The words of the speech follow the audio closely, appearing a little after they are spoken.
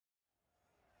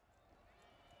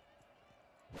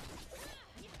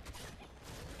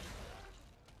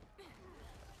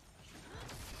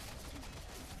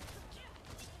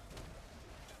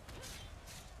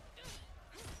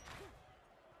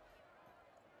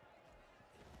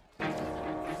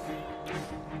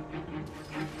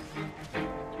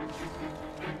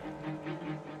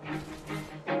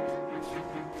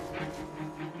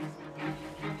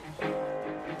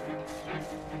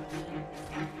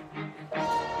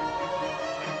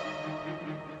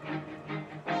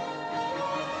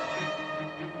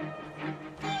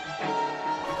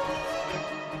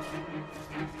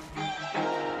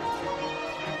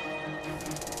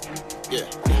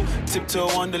yeah. Tiptoe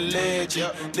on the ledge,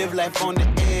 yeah. Live life on the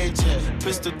edge, yeah.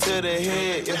 Pistol to the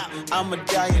head, yeah. I'm a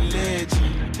dying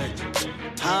legend,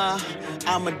 huh?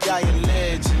 I'm a dying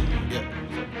legend,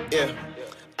 yeah.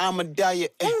 I'm a dying,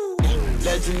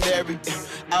 legendary.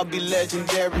 I'll be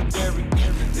legendary,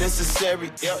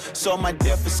 necessary. So my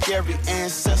death is scary.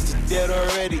 Ancestors dead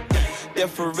already.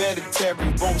 Death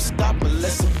hereditary. Won't stop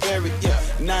unless I'm buried.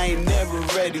 And I ain't never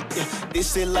ready. They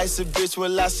say life's a bitch.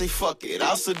 Well, I say fuck it.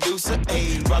 I'll seduce her.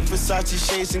 Rock Versace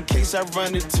shades in case I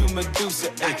run into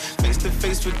Medusa. Face to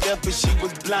face with death, but she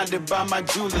was blinded by my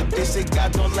jeweler. They say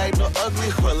God don't like no ugly.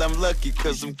 Well, I'm lucky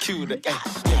cause I'm cuter.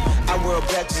 I wear a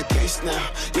black as a case now.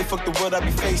 Yeah, fuck the world, I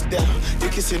be face down. They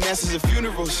kissing asses at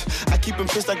funerals. I keep him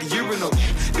pissed like a urinal.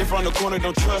 They from the corner,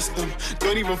 don't trust them.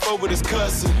 Don't even fuck with his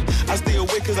cousin. I stay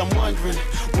awake cause I'm wondering,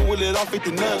 when will it all fit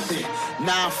to nothing?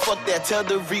 Nah, fuck that, tell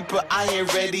the Reaper I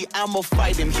ain't ready. I'ma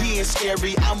fight him, he ain't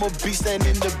scary. I'm a beast and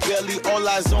in the belly. All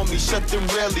eyes on me, shut them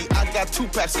rally. I got 2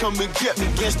 packs, come and get me.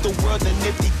 Against the world, and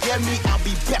if they get me, I'll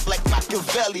be back like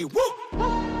Machiavelli. Woo!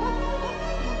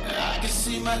 I can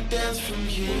see my death from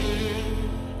here.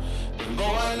 The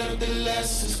more I look, the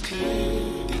less it's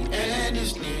clear. The end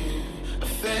is near.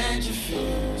 Avenge your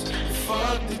fears.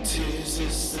 Fuck the tears.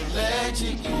 It's a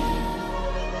legend.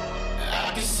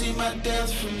 I can see my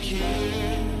death from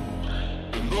here.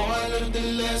 The more I look, the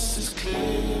less it's clear.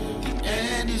 The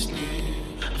end is near.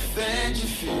 Avenge your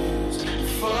fears.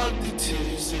 Fuck the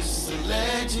tears. It's a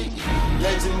legend.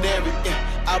 Legendary.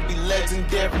 I'll be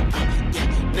legendary.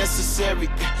 Necessary.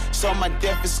 So my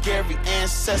death is scary.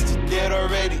 Ancestors dead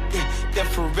already.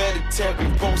 Death hereditary.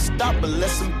 Won't stop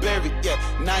unless I'm buried.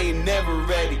 And I ain't never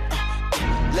ready.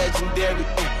 Legendary.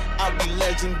 I'll be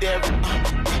legendary.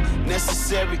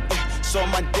 Necessary. So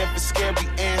my death is scary.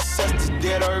 Ancestors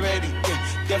dead already.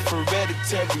 Death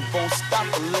hereditary. Won't stop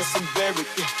unless I'm buried.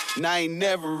 And I ain't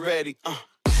never ready.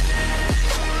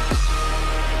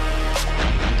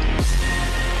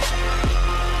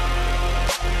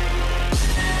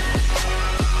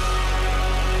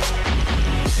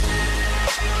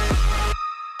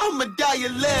 I'm a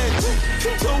dying legend,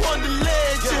 tiptoe on the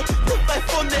ledge, live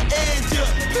life on the edge,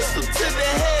 pistol to the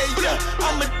head,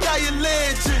 I'm a dying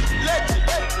legend,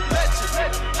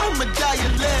 I'm a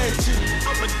dying legend,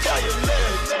 I'm a dying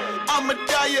legend, I'm a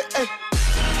dying,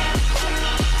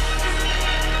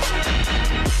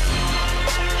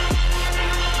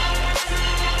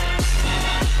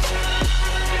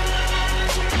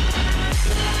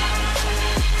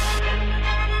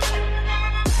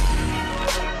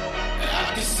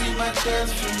 my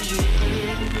death from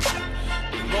here.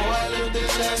 The more I live, the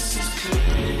less is clear.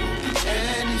 The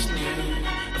end is near.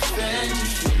 Avenge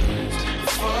your fears.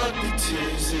 Fuck the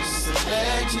tears. It's a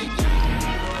legend.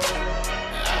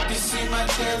 I can see my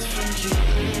death from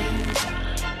here.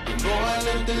 The more I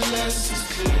live, the less is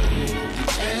clear. The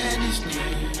end is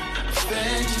near.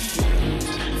 Avenge your fears.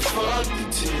 Fuck the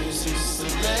tears. It's a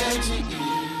legend.